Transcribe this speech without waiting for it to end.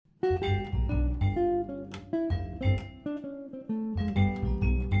Hi,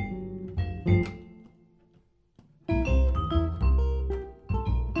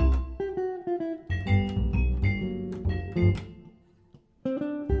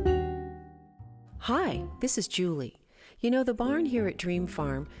 this is Julie. You know, the barn here at Dream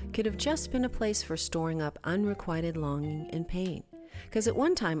Farm could have just been a place for storing up unrequited longing and pain. Because at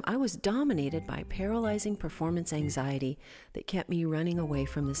one time I was dominated by paralyzing performance anxiety that kept me running away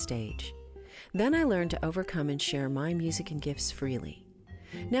from the stage. Then I learned to overcome and share my music and gifts freely.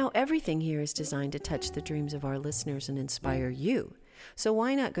 Now everything here is designed to touch the dreams of our listeners and inspire you. So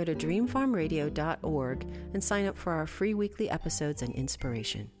why not go to dreamfarmradio.org and sign up for our free weekly episodes and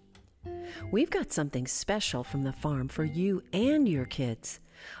inspiration. We've got something special from the farm for you and your kids.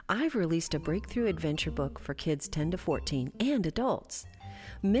 I've released a breakthrough adventure book for kids 10 to 14 and adults.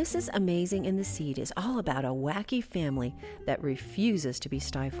 Mrs. Amazing and the Seed is all about a wacky family that refuses to be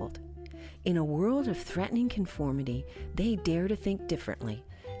stifled. In a world of threatening conformity, they dare to think differently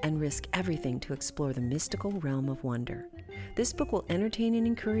and risk everything to explore the mystical realm of wonder. This book will entertain and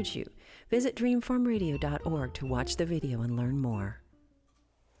encourage you. Visit dreamfarmradio.org to watch the video and learn more.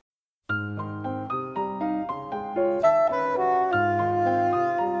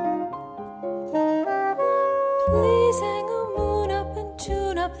 Please hang a moon up and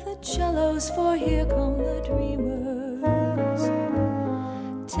tune up the cellos, for here come the dreamers.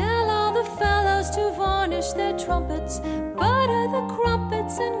 Tell all the fellows to varnish their trumpets, butter the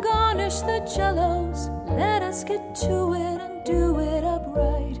crumpets and garnish the cellos. Let us get to it and do it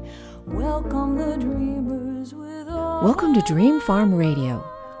upright. Welcome the dreamers with all. Welcome to Dream Farm Radio.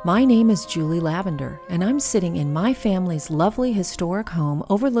 My name is Julie Lavender, and I'm sitting in my family's lovely historic home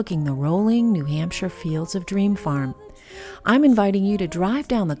overlooking the rolling New Hampshire fields of Dream Farm. I'm inviting you to drive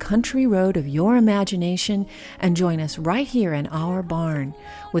down the country road of your imagination and join us right here in our barn,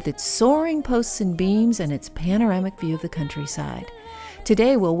 with its soaring posts and beams and its panoramic view of the countryside.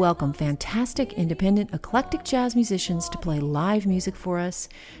 Today we'll welcome fantastic, independent, eclectic jazz musicians to play live music for us,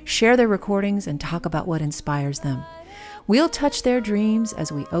 share their recordings, and talk about what inspires them. We'll touch their dreams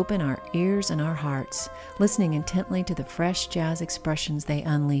as we open our ears and our hearts, listening intently to the fresh jazz expressions they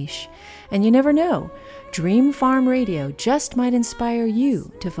unleash. And you never know, Dream Farm Radio just might inspire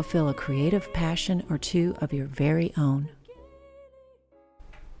you to fulfill a creative passion or two of your very own.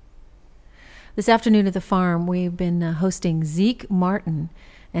 This afternoon at the farm, we've been hosting Zeke Martin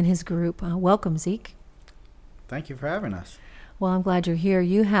and his group. Welcome, Zeke. Thank you for having us. Well, I'm glad you're here.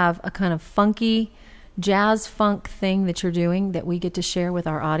 You have a kind of funky jazz funk thing that you're doing that we get to share with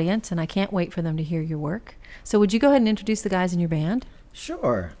our audience, and I can't wait for them to hear your work. So would you go ahead and introduce the guys in your band?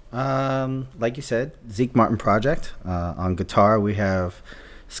 Sure. Like you said, Zeke Martin Project. On guitar, we have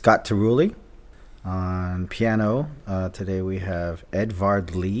Scott Teruli. On piano, today we have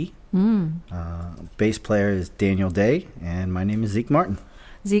Edvard Lee. Bass player is Daniel Day, and my name is Zeke Martin.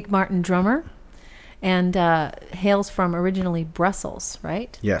 Zeke Martin, drummer, and hails from originally Brussels,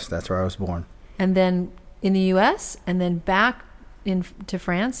 right? Yes, that's where I was born. And then in the U.S., and then back to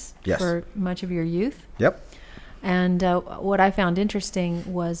France. Yes. For much of your youth. Yep. And what I found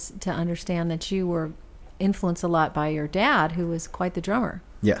interesting was to understand that you were influenced a lot by your dad, who was quite the drummer.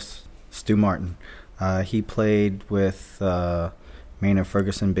 Yes, Stu Martin. He played with Maynard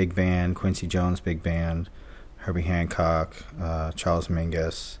Ferguson Big Band, Quincy Jones Big Band, Herbie Hancock, Charles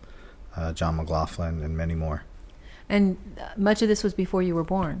Mingus, John McLaughlin, and many more. And much of this was before you were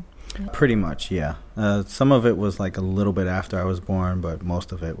born? Pretty much, yeah. Some of it was like a little bit after I was born, but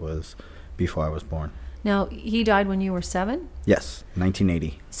most of it was before I was born. Now, he died when you were 7? Yes,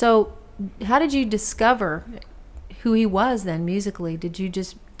 1980. So how did you discover who he was then musically? Did you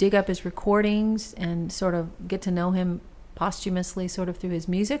just dig up his recordings and sort of get to know him posthumously sort of through his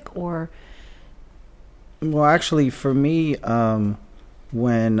music, or? Well, actually, for me,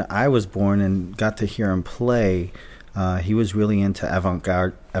 when I was born and got to hear him play, he was really into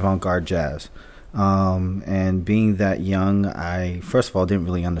avant-garde jazz. And being that young, I, first of all, didn't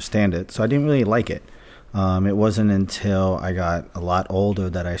really understand it, so I didn't really like it. It wasn't until I got a lot older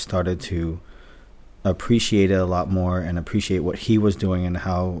that I started to appreciate it a lot more and appreciate what he was doing and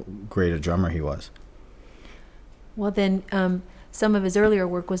how great a drummer he was. Well, then, some of his earlier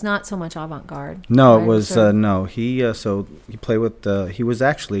work was not so much avant-garde. No, right? it was, no. He played with, he was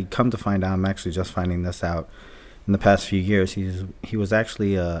actually, come to find out, I'm actually just finding this out, in the past few years, he was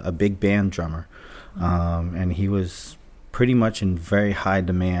actually a big band drummer. And he was pretty much in very high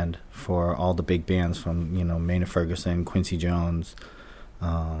demand for all the big bands from, Maynard Ferguson, Quincy Jones,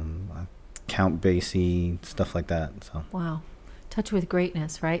 Count Basie, stuff like that. So. Wow. Touch with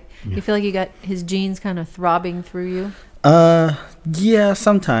greatness, right? Yeah. You feel like you got his genes kind of throbbing through you? Yeah,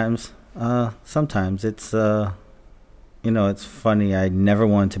 sometimes. Sometimes it's funny. I never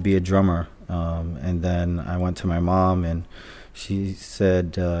wanted to be a drummer. And then I went to my mom and she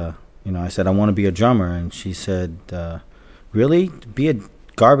said, I said, I want to be a drummer. And she said, really? Be a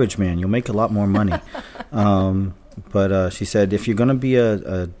garbage man. You'll make a lot more money. But she said, if you're going to be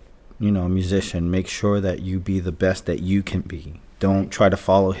a musician, make sure that you be the best that you can be. Don't try to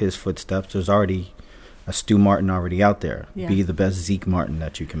follow his footsteps. There's already a Stu Martin already out there. Yeah. Be the best Zeke Martin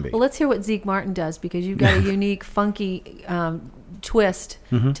that you can be. Well, let's hear what Zeke Martin does, because you've got a unique, funky twist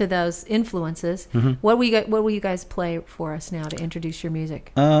to those influences. What will you guys play for us now to introduce your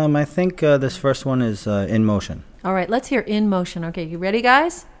music? I think this first one is In Motion. All right, let's hear In Motion. Okay, you ready,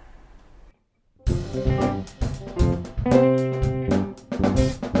 guys?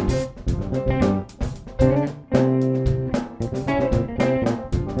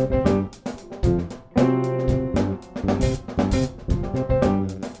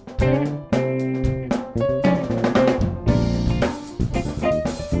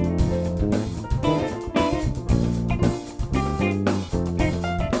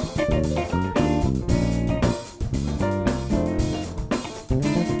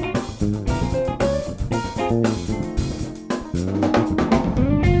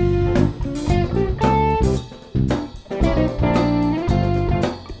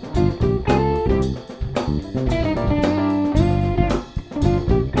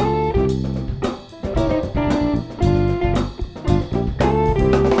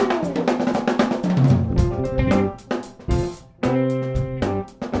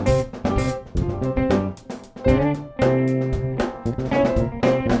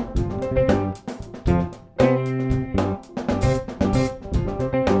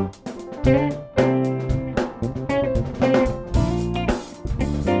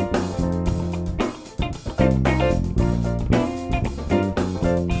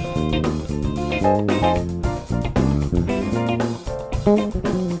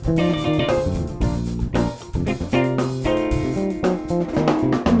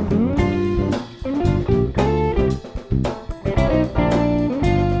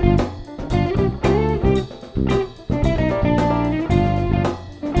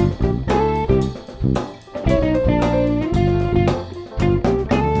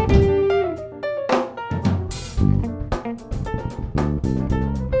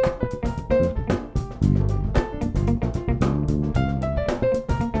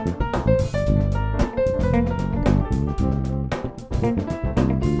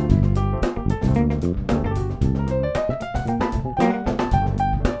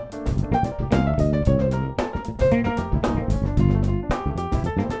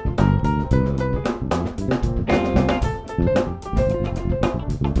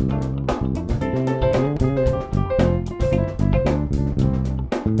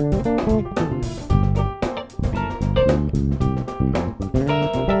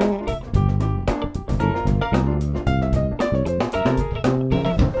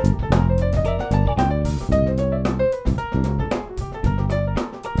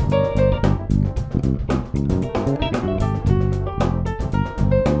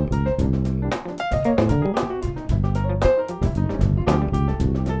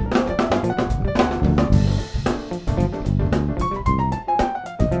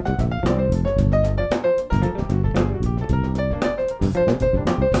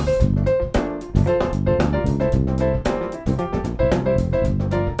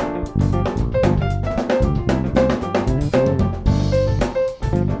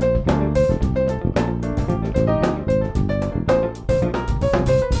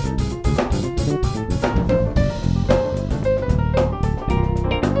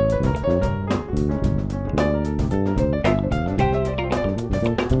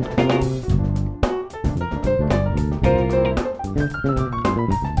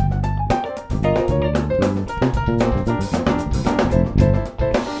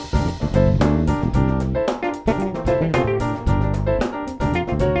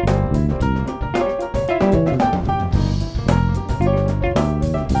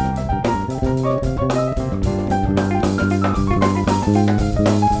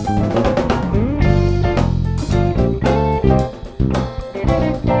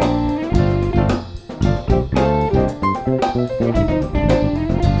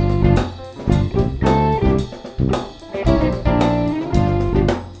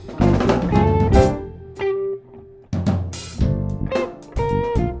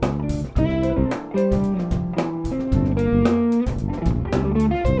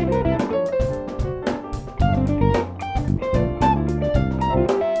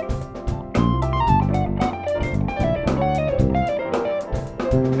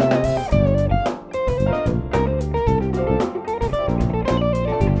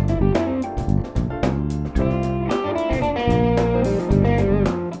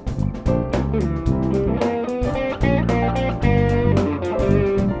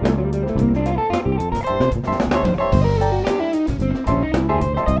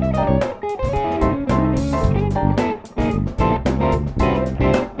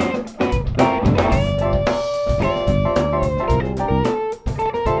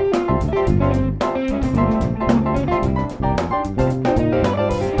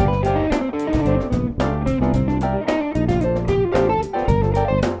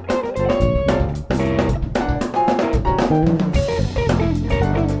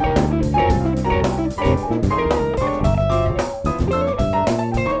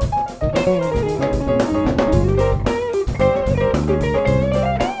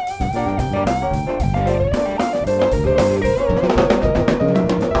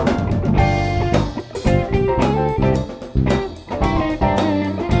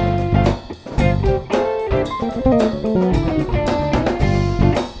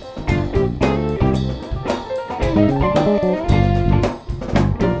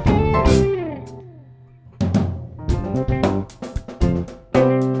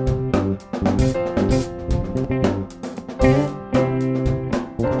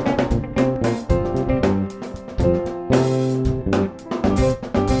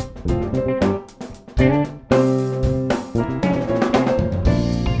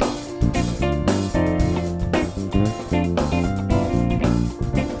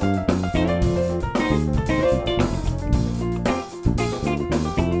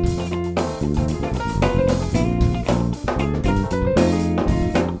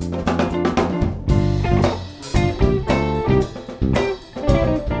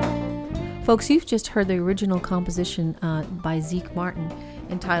 Folks, you've just heard the original composition by Zeke Martin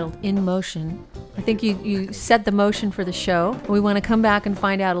entitled In Motion. I think you set the motion for the show. We want to come back and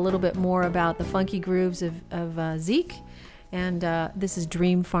find out a little bit more about the funky grooves of Zeke. And this is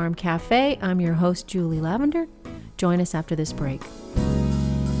Dream Farm Cafe. I'm your host, Julie Lavender. Join us after this break.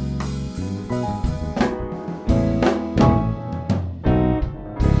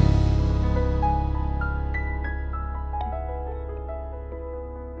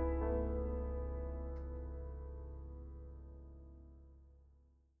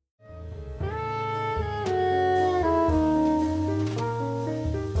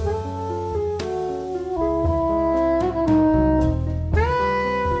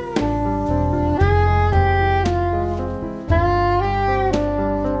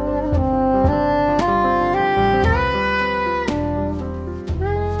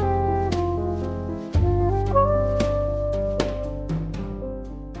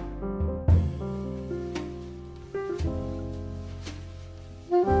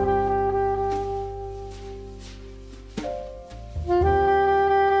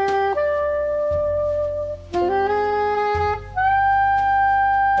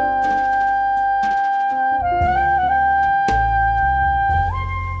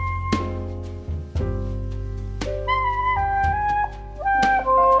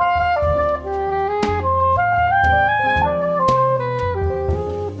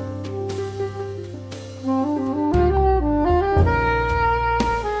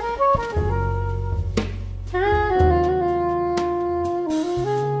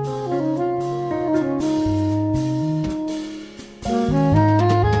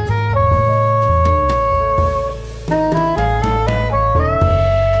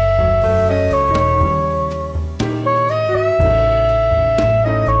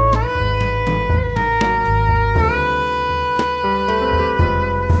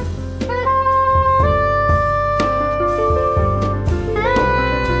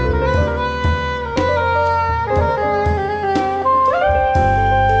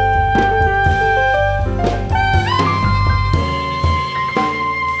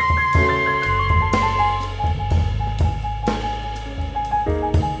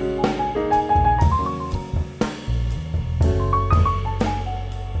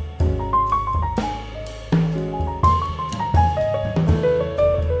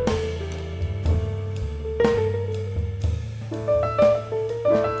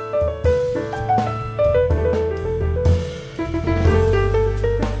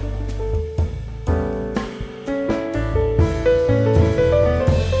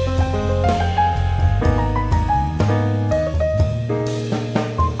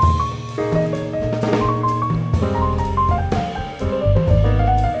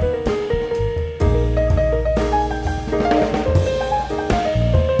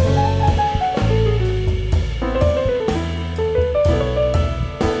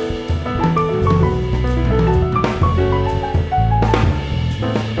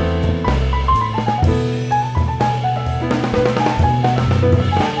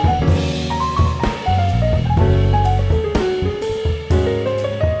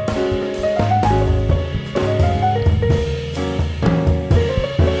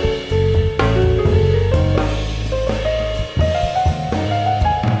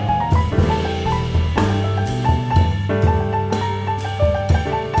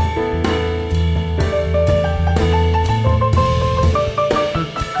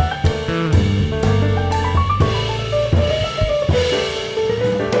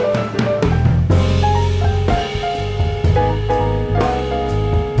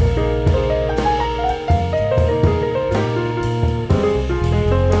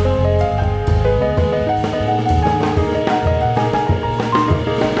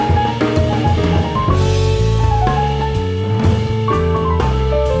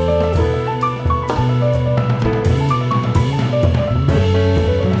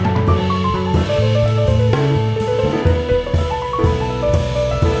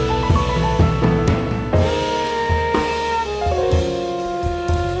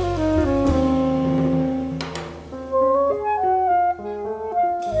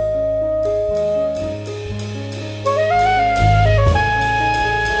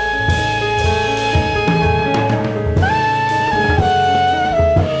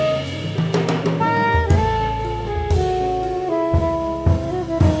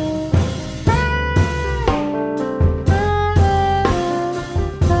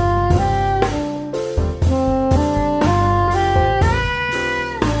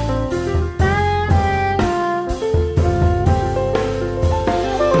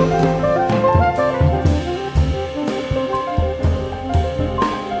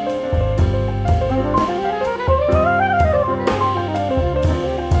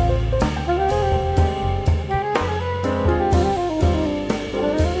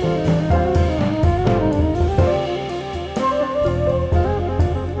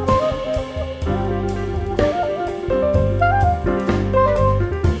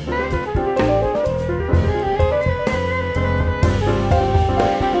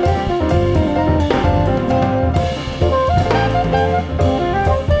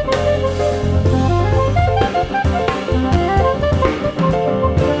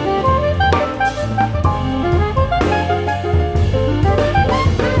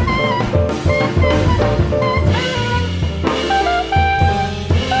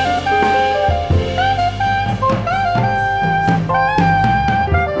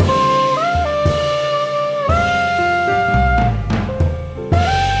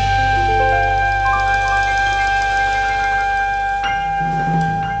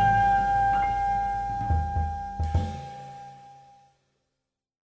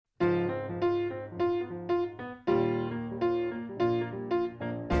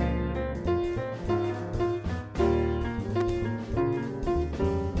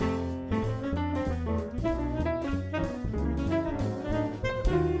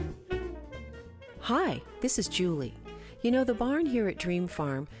 Hi, this is Julie. You know, the barn here at Dream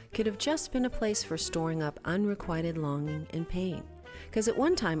Farm could have just been a place for storing up unrequited longing and pain. Because at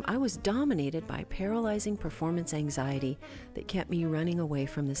one time I was dominated by paralyzing performance anxiety that kept me running away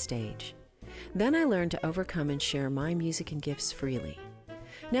from the stage. Then I learned to overcome and share my music and gifts freely.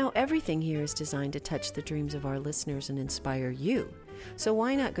 Now everything here is designed to touch the dreams of our listeners and inspire you. So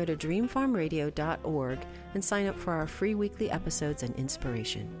why not go to dreamfarmradio.org and sign up for our free weekly episodes and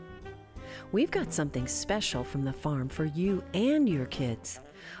inspiration. We've got something special from the farm for you and your kids.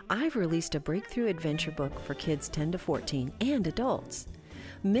 I've released a breakthrough adventure book for kids 10 to 14 and adults.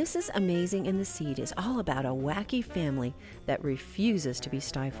 Mrs. Amazing and the Seed is all about a wacky family that refuses to be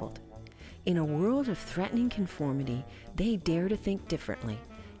stifled. In a world of threatening conformity, they dare to think differently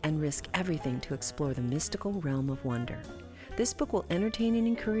and risk everything to explore the mystical realm of wonder. This book will entertain and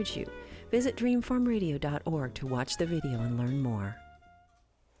encourage you. Visit dreamfarmradio.org to watch the video and learn more.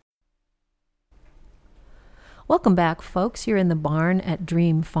 Welcome back, folks. You're in the barn at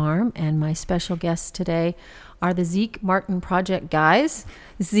Dream Farm, and my special guests today are the Zeke Martin Project guys.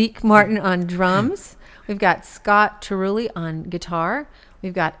 Zeke Martin on drums. We've got Scott Cerulli on guitar.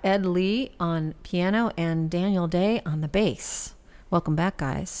 We've got Ed Lee on piano and Daniel Day on the bass. Welcome back,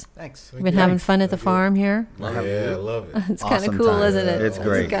 guys. Thanks. You've been having fun at the farm here? Yeah, I love it. It's kind of Awesome cool, time. isn't it? It's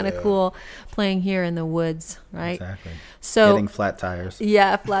great. It's kind of cool playing here in the woods, right? Exactly. So, Getting flat tires.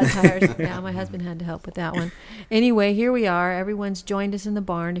 yeah, flat tires. Yeah, my husband had to help with that one. Anyway, here we are. Everyone's joined us in the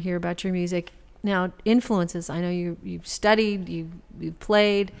barn to hear about your music. Now, influences. I know you've studied, you've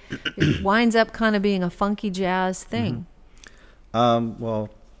played. It winds up kind of being a funky jazz thing. Well,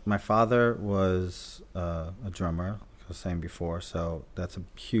 my father was a drummer, like I was saying before, so that's a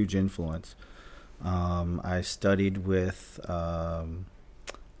huge influence. I studied with Alan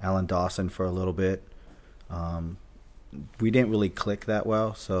Dawson for a little bit. We didn't really click that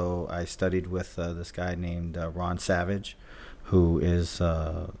well, so I studied with this guy named Ron Savage, who is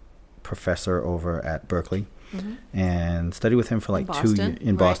a professor over at Berkeley, and studied with him for like 2 years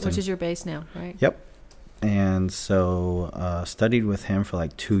in Boston, which is your base now, right? Yep. And so studied with him for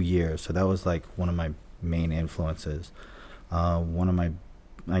like 2 years. So that was like one of my main influences. One of my,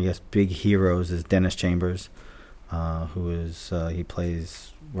 I guess, big heroes is Dennis Chambers, who is, he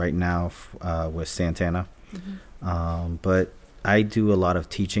plays right now with Santana. But I do a lot of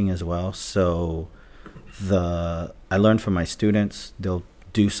teaching as well. So I learn from my students. They'll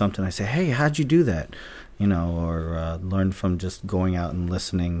do something. I say, hey, how'd you do that? You know, or learn from just going out and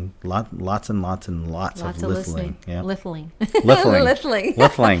listening. Lots and lots of listening. Yeah. Liffling. Liffling.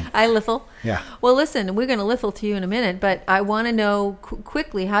 Liffling. I liffle. Yeah. Well, listen, we're going to liffle to you in a minute, but I want to know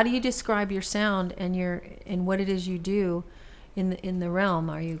quickly, how do you describe your sound and what it is you do in the realm?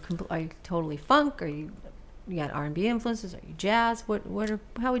 Are you totally funk? Are you got R&B influences? Are you jazz?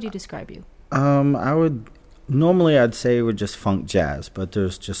 How would you describe you? I'd say it would just funk jazz, but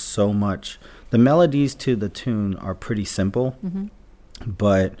there's just so much. The melodies to the tune are pretty simple,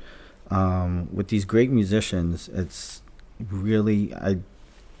 but with these great musicians, it's really, I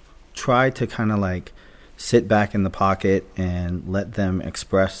try to kind of like sit back in the pocket and let them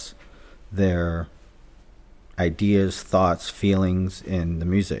express their ideas, thoughts, feelings in the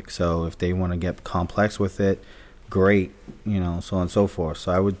music. So if they want to get complex with it, great, so on and so forth.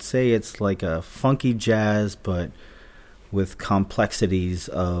 So I would say it's like a funky jazz, but with complexities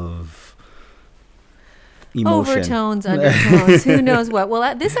of emotion. Overtones, undertones, who knows what.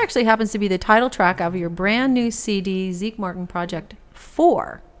 Well, this actually happens to be the title track of your brand new CD, Zeke Martin Project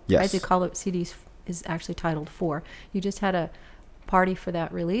 4. Yes. Right? They call it CD is actually titled 4. You just had a party for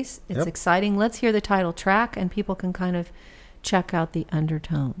that release. It's exciting. Let's hear the title track, and people can kind of check out the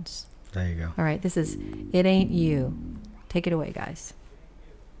undertones. There you go. All right, this is It Ain't You. Take it away, guys.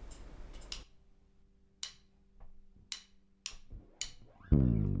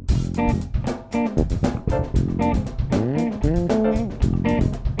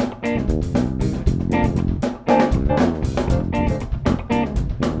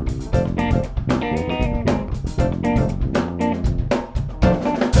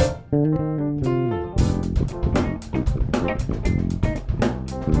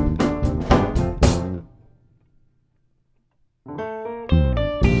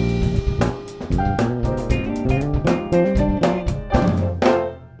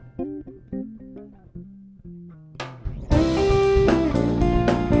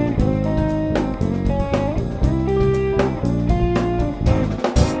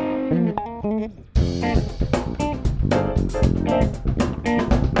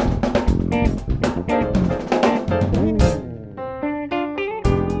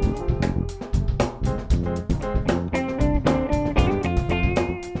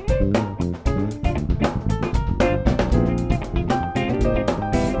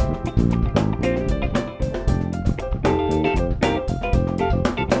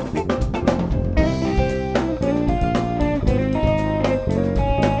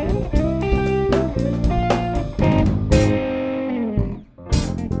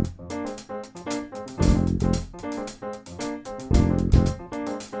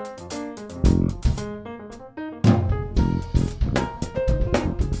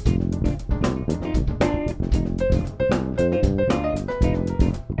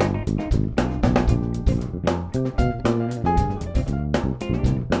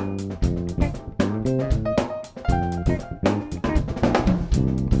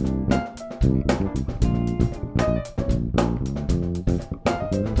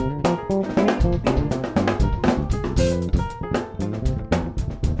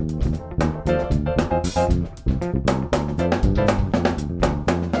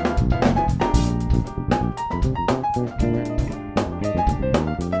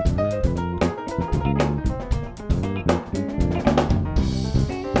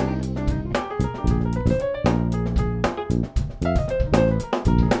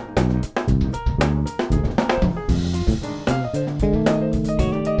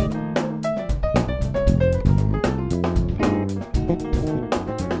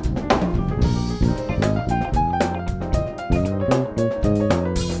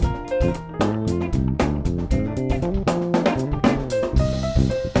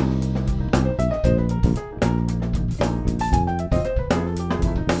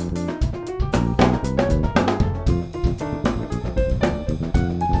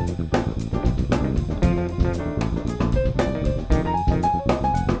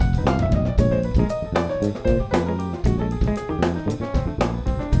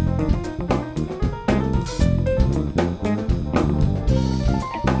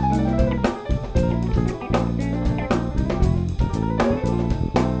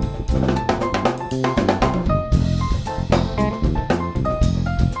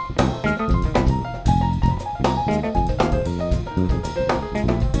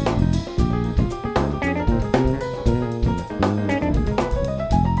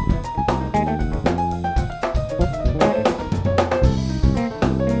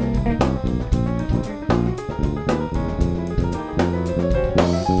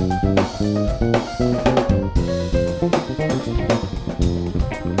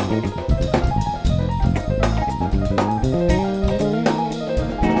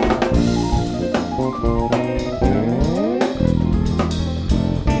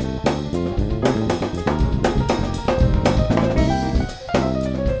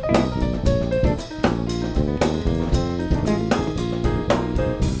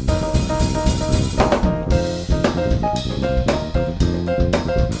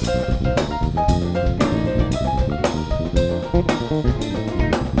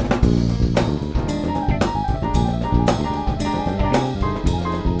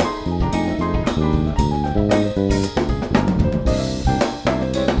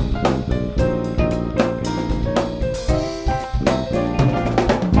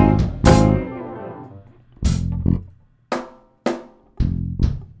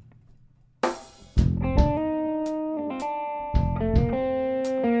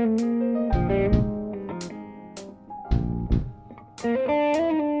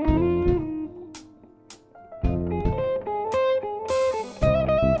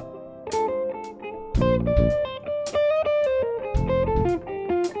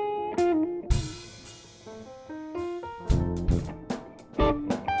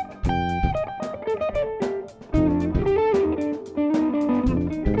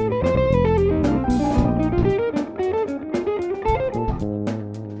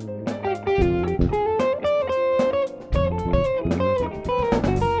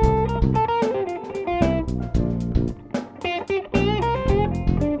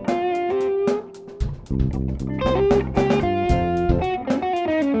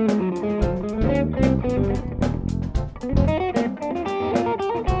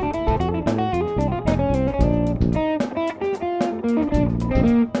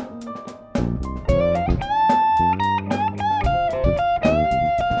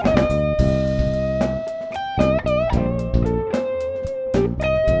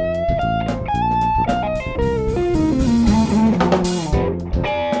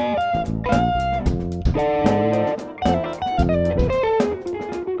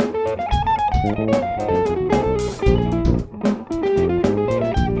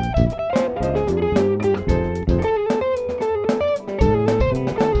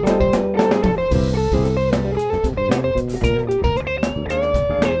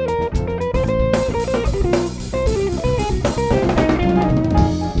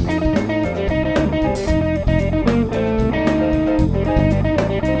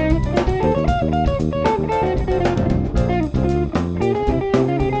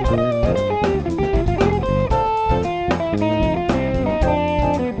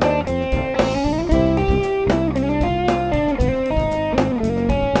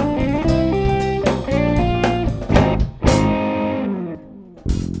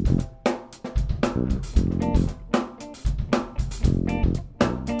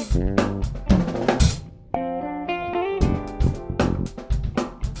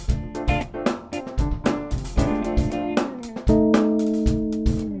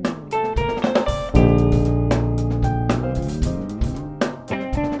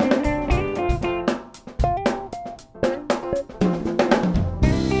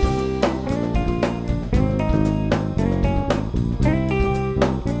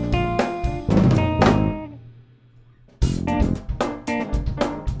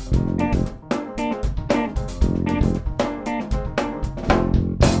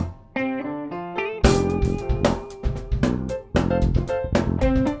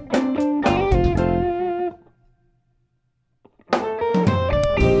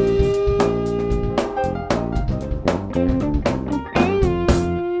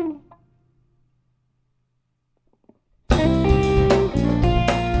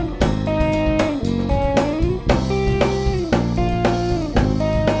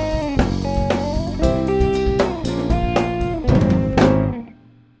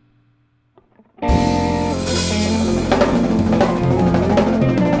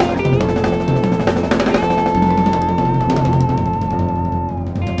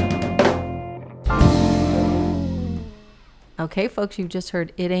 Okay, folks, you've just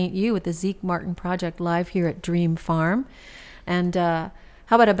heard It Ain't You with the Zeke Martin Project live here at Dream Farm. And how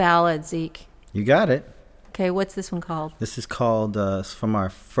about a ballad, Zeke? You got it. Okay, what's this one called? This is called from our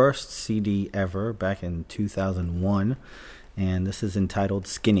first CD ever back in 2001, and this is entitled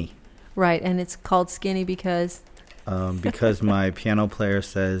Skinny. Right, and it's called Skinny because? Because my piano player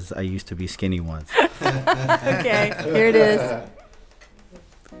says I used to be skinny once. Okay, here it is.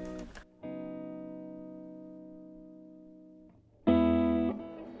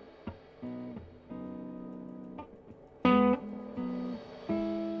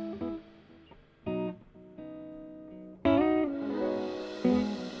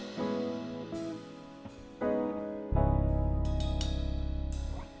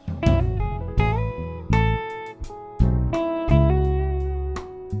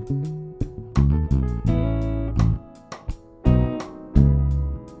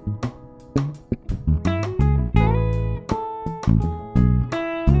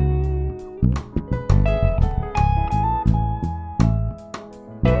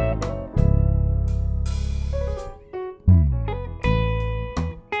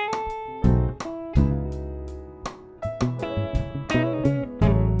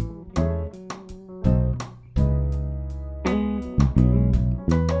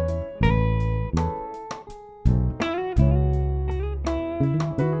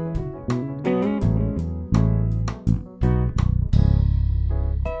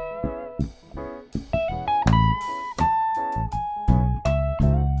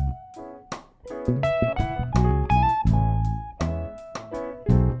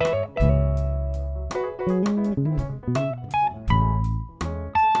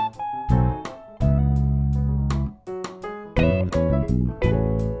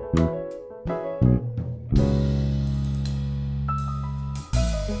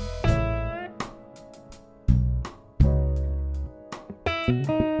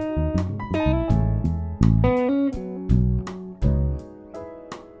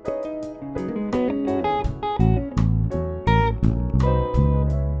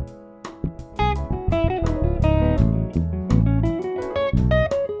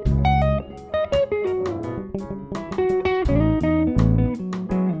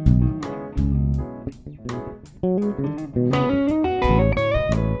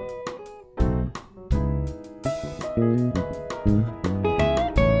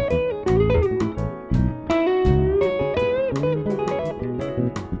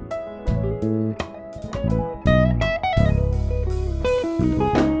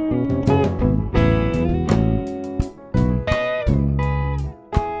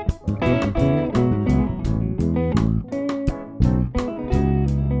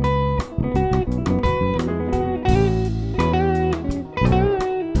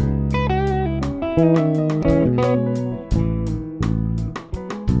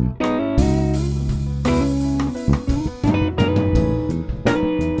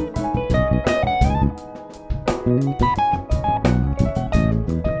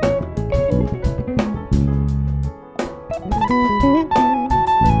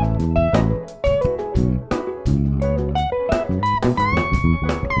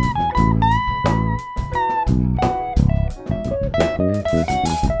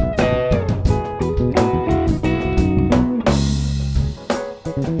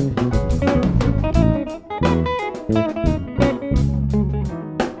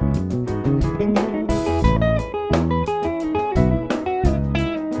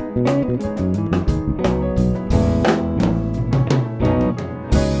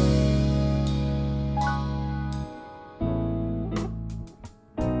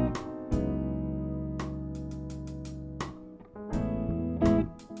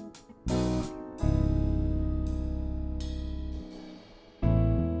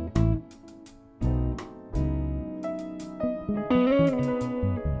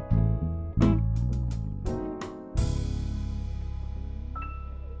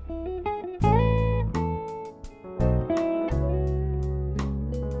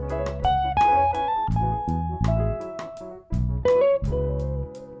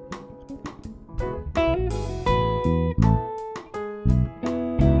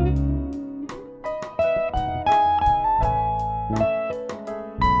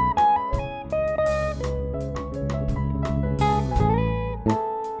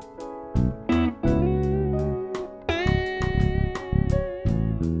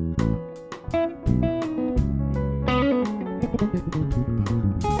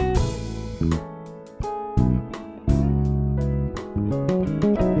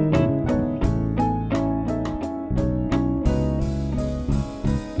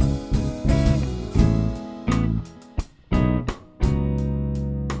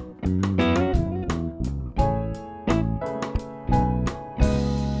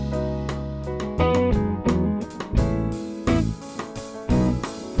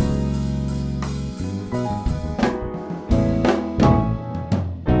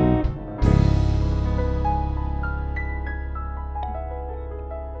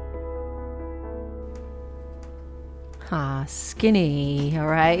 Skinny, all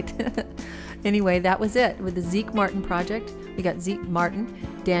right? Anyway, that was it with the Zeke Martin project. We got Zeke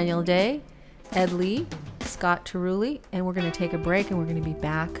Martin, Daniel Day, Ed Lee, Scott Cerulli, and we're going to take a break and we're going to be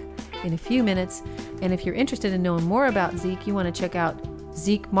back in a few minutes. And if you're interested in knowing more about Zeke, you want to check out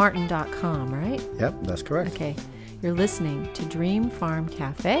zekemartin.com, right? Yep, that's correct. Okay. You're listening to Dream Farm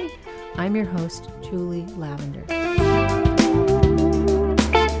Cafe. I'm your host, Julie Lavender.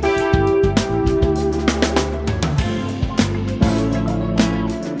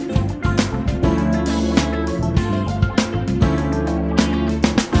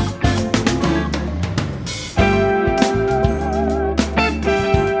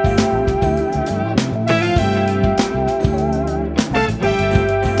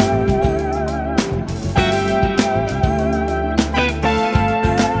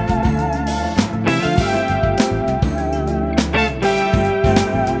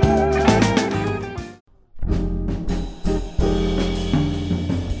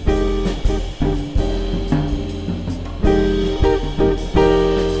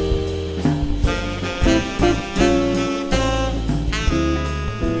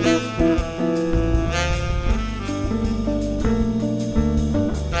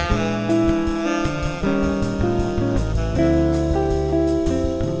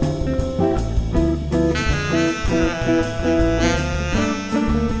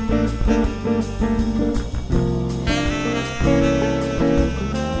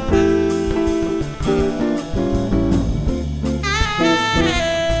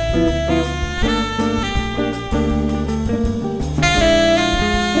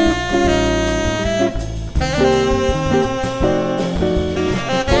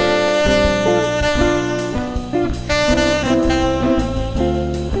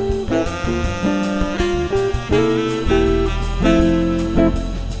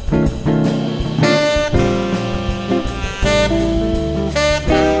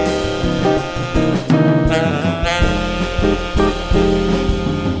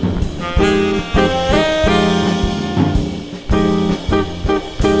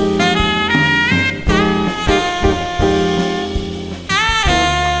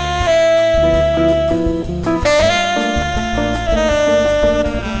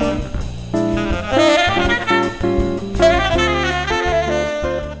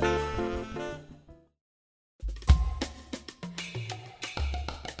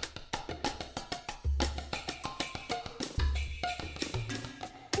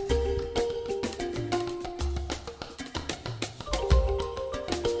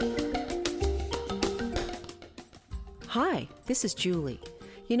 Hi, this is Julie.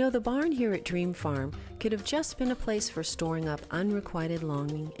 You know, the barn here at Dream Farm could have just been a place for storing up unrequited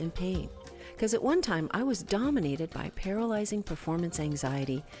longing and pain. Because at one time I was dominated by paralyzing performance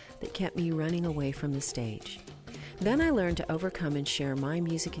anxiety that kept me running away from the stage. Then I learned to overcome and share my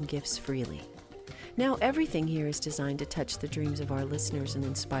music and gifts freely. Now everything here is designed to touch the dreams of our listeners and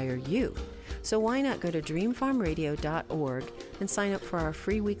inspire you. So why not go to dreamfarmradio.org and sign up for our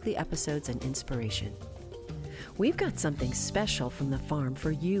free weekly episodes and inspiration. We've got something special from the farm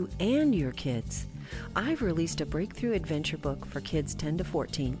for you and your kids. I've released a breakthrough adventure book for kids 10 to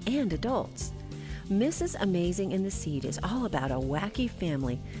 14 and adults. Mrs. Amazing and the Seed is all about a wacky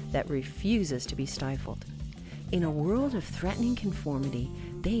family that refuses to be stifled. In a world of threatening conformity,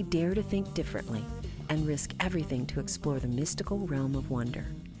 they dare to think differently and risk everything to explore the mystical realm of wonder.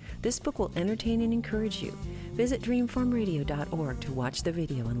 This book will entertain and encourage you. Visit dreamfarmradio.org to watch the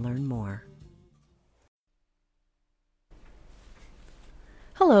video and learn more.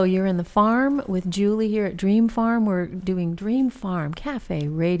 Hello, you're in the farm with Julie here at Dream Farm. We're doing Dream Farm Cafe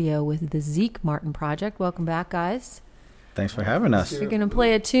Radio with the Zeke Martin Project. Welcome back, guys. Thanks for having us. You're going to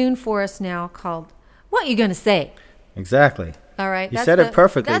play a tune for us now called What You Gonna Say? Exactly. All right. You said it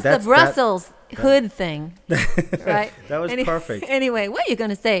perfectly. That's the Brussels hood thing, right? That was perfect. Anyway, what you going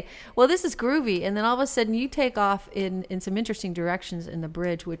to say? Well, this is groovy, and then all of a sudden you take off in some interesting directions in the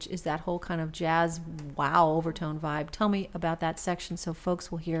bridge, which is that whole kind of jazz wow overtone vibe. Tell me about that section so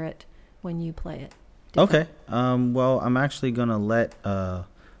folks will hear it when you play it. Okay. Well, I'm actually going to let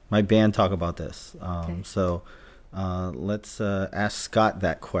my band talk about this. Okay. So let's ask Scott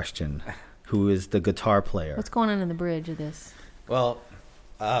that question, who is the guitar player. What's going on in the bridge of this? Well,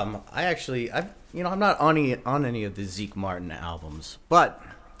 I'm not on any of the Zeke Martin albums, but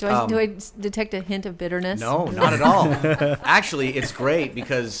do I detect a hint of bitterness? No, not at all. Actually, it's great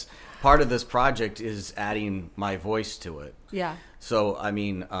because part of this project is adding my voice to it. Yeah. So, I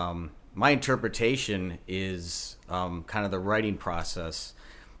mean, my interpretation is kind of the writing process.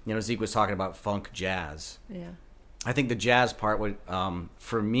 You know, Zeke was talking about funk jazz. Yeah. I think the jazz part would,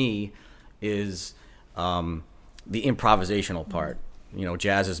 for me, is the improvisational part. You know,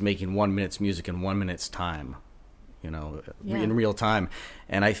 jazz is making 1 minute's music in 1 minute's time, you know, in real time.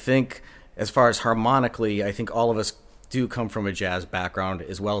 And I think as far as harmonically, I think all of us do come from a jazz background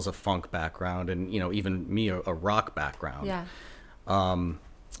as well as a funk background and, you know, even me, a rock background. Yeah.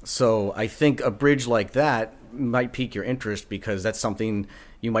 So I think a bridge like that might pique your interest because that's something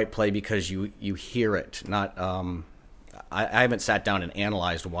you might play because you hear it, not... I haven't sat down and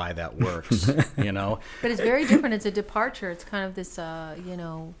analyzed why that works, you know. But it's very different. It's a departure. It's kind of this,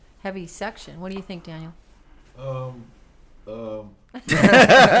 heavy section. What do you think, Daniel? Being the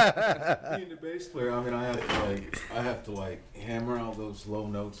bass player, I mean, I have to hammer out those low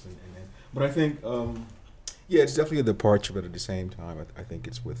notes, but I think, it's definitely a departure. But at the same time, I think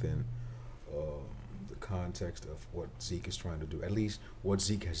it's within the context of what Zeke is trying to do. At least what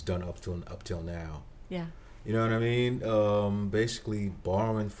Zeke has done up till now. Yeah. You know what I mean? Basically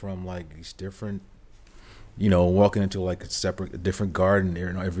borrowing from these different, walking into a different garden,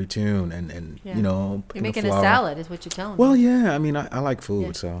 every tune and you're making a salad is what you're telling me. Well, yeah, I mean, I like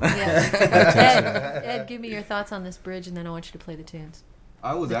food, so. Yeah. Ed, give me your thoughts on this bridge, and then I want you to play the tunes.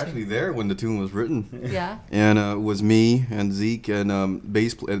 I was actually there when the tune was written. Yeah. And it was me and Zeke and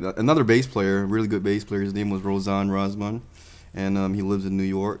another bass player, a really good bass player. His name was Rozan Razman, and he lives in New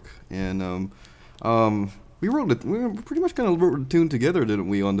York. And we were pretty much kind of wrote the tune together, didn't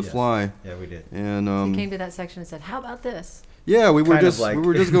we, on the fly? Yeah, we did. And you came to that section and said, "How about this?" Yeah, we were just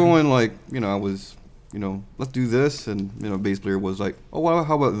going I was, let's do this, and bass player was like, "Oh, well,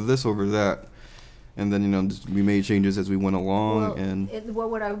 how about this over that?" And then we made changes as we went along.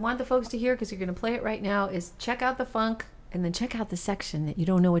 What I want the folks to hear, because you're going to play it right now, is check out the funk and then check out the section that you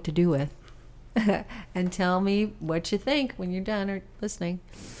don't know what to do with, and tell me what you think when you're done or listening.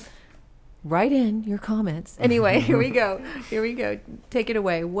 Write in your comments. Anyway, here we go. Take it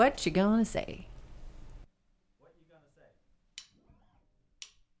away. What you gonna say?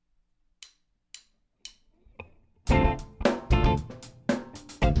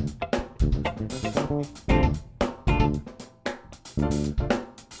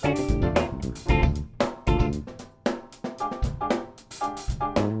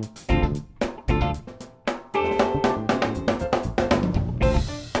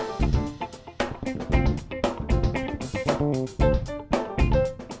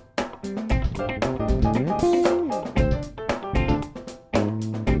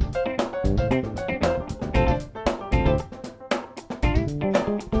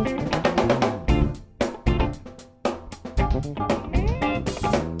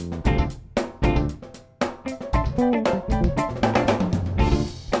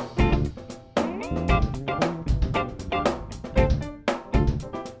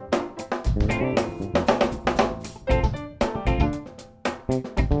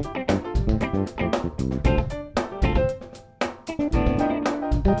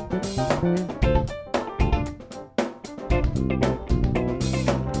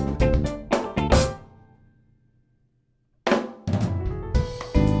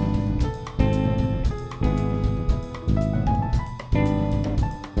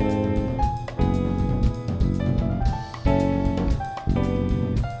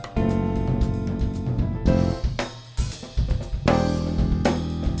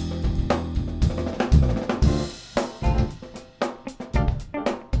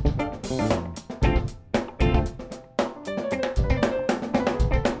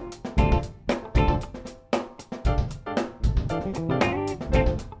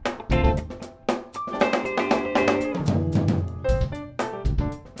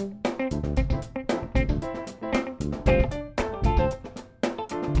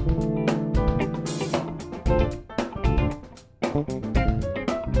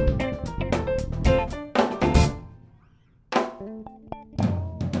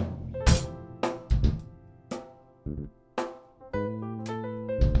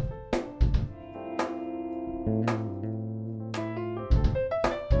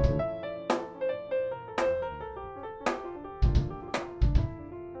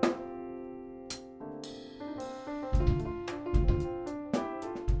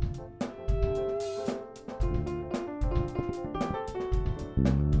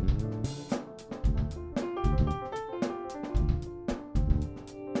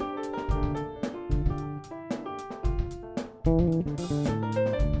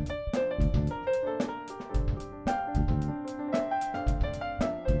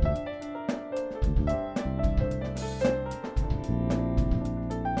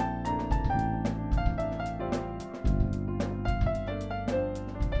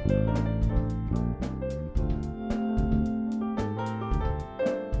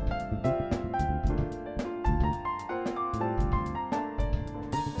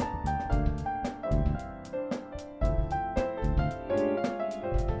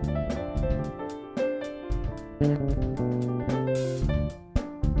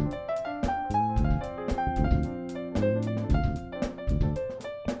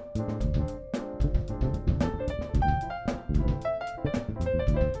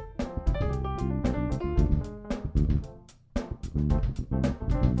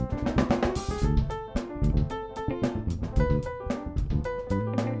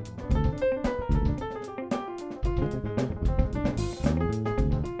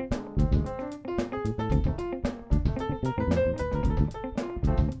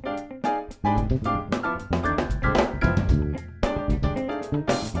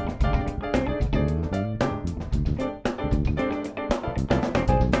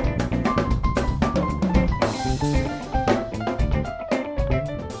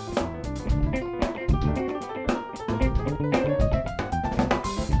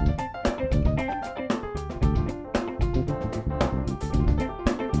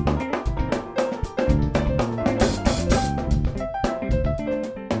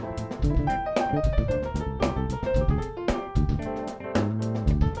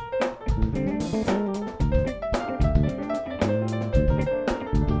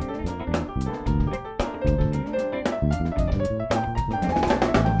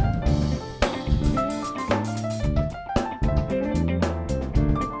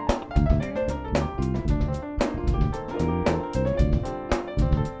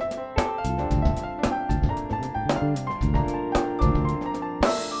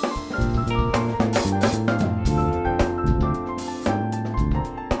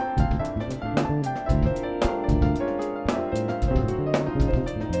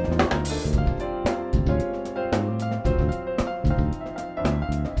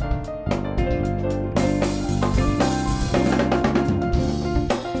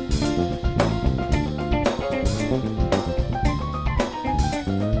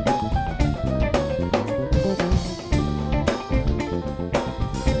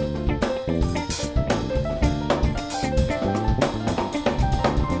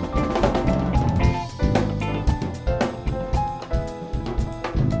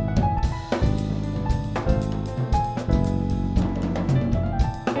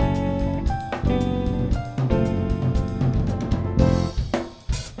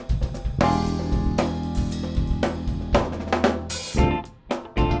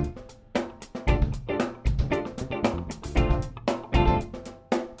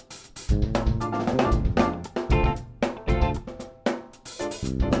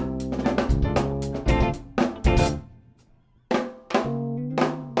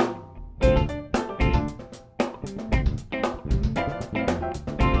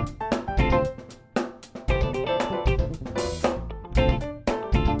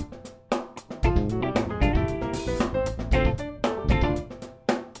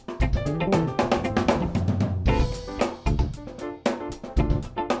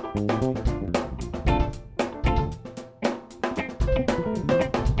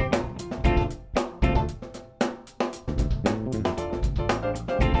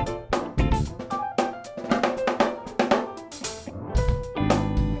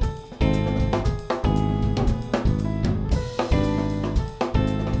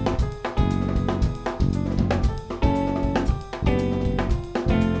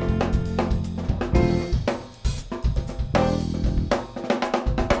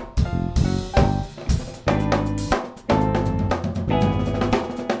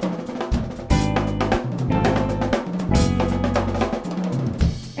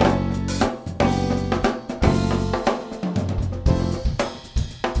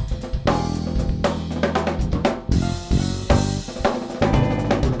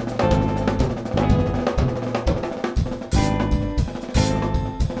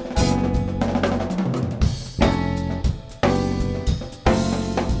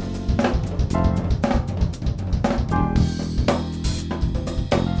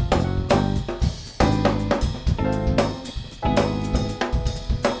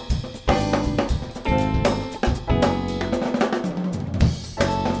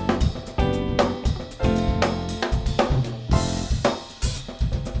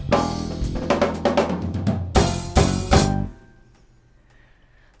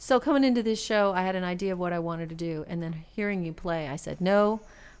 So coming into this show, I had an idea of what I wanted to do, and then hearing you play, I said, no,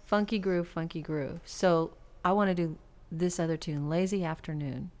 funky groove, funky groove. So I want to do this other tune, Lazy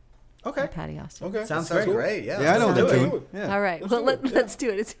Afternoon. Okay. By Patty Austin. Okay. Sounds cool. great. Yeah. Yeah, I know Let's that do it. tune. Yeah. All right. Well, let's do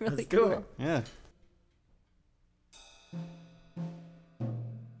it. It's really Let's do cool. it. Yeah.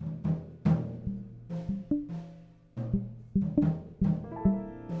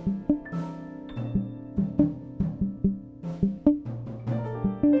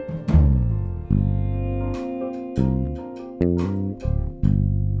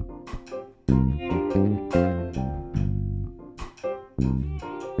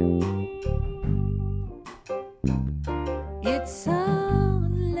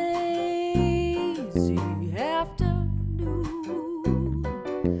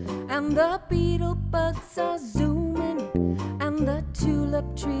 and the beetle bugs are zooming, and the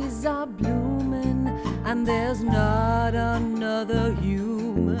tulip trees are blooming, and there's not another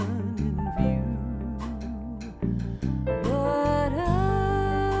human in view but us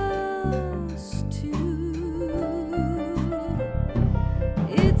two.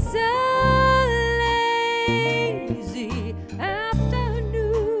 It's a lazy afternoon,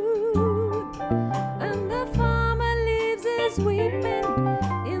 and the farmer leaves his weeping,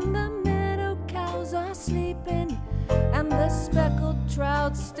 in the meadow cows are sleeping, and the speckled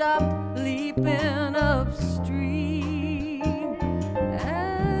trout stop leaping upstream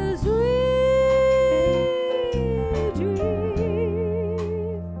as we dream.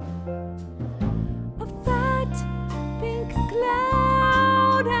 A fat pink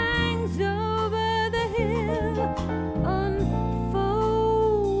cloud hangs over the hill, unfolding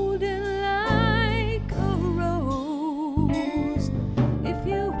like a rose. If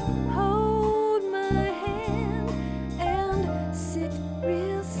you hold my hand and sit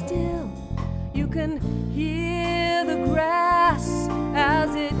real still, you can hear the grass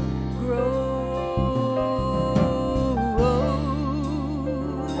as it grows.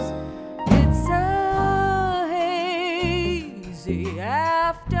 It's a hazy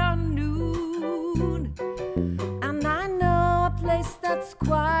afternoon, and I know a place that's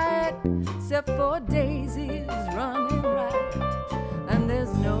quiet, except for daisies running right, and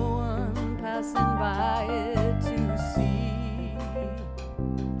there's no one passing by it to see.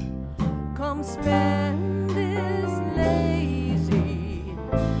 Come spend this lazy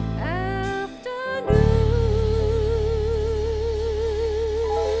afternoon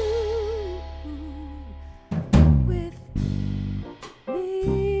with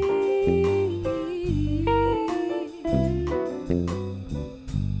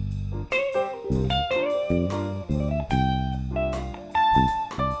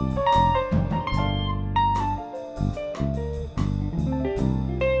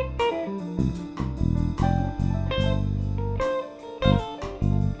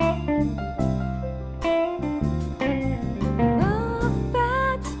a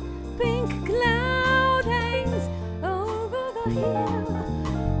fat pink cloud hangs over the hill,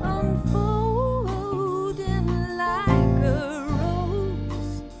 unfolding like a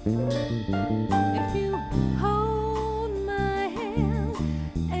rose. If you hold my hand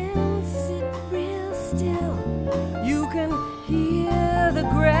and sit real still, you can hear the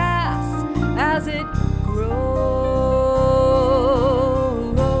grass as it grows.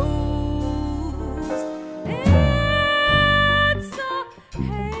 It's a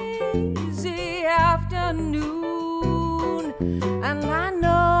hazy afternoon, and I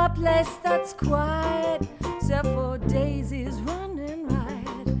know a place that's quiet, except for daisies running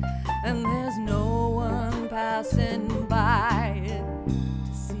right, and there's no one passing by it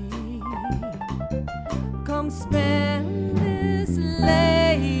to see. Come spend this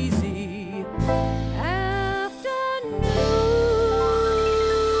lazy afternoon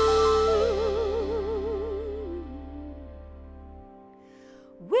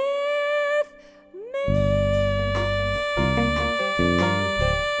with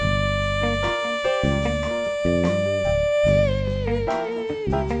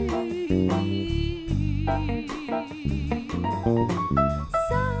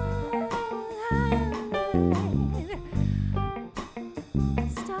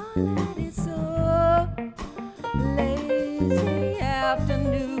starlight is so lazy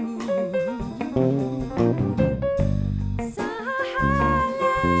afternoon.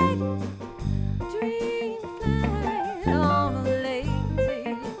 Starlight, dream flight on a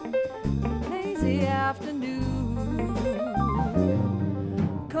lazy afternoon.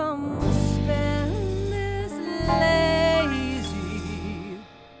 Come spend this lazy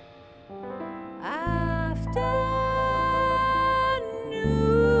afternoon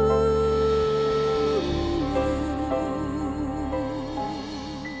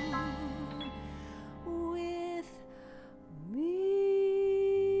with me.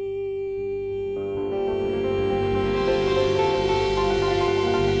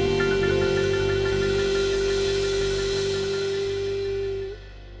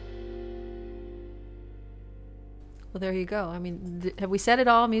 Well, there you go. I mean, have we said it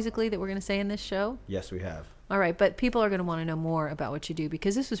all musically that we're going to say in this show? Yes, we have. All right, but people are going to want to know more about what you do,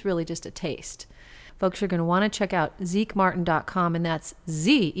 because this was really just a taste. Folks are going to want to check out ZekeMartin.com, and that's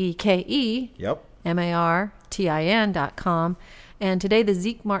ZEKE Yep. MARTIN.com. And today the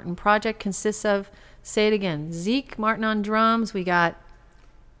Zeke Martin Project consists of, say it again, Zeke Martin on drums. We got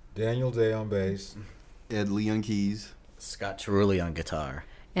Daniel Day on bass. Ed Lee on keys. Scott Cerulli on guitar.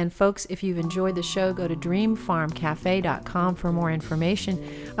 And folks, if you've enjoyed the show, go to dreamfarmcafe.com for more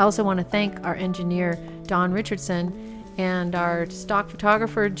information. I also want to thank our engineer, Don Richardson, and our stock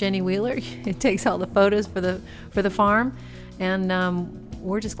photographer, Jenny Wheeler. It takes all the photos for the farm. And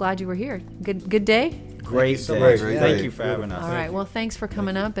we're just glad you were here. Good day? Great so day. much. Thank you for having us. All right. Well, thanks for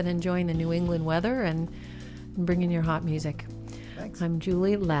coming up and enjoying the New England weather and bringing your hot music. Thanks. I'm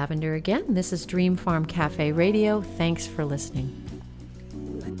Julie Lavender again. This is Dream Farm Cafe Radio. Thanks for listening.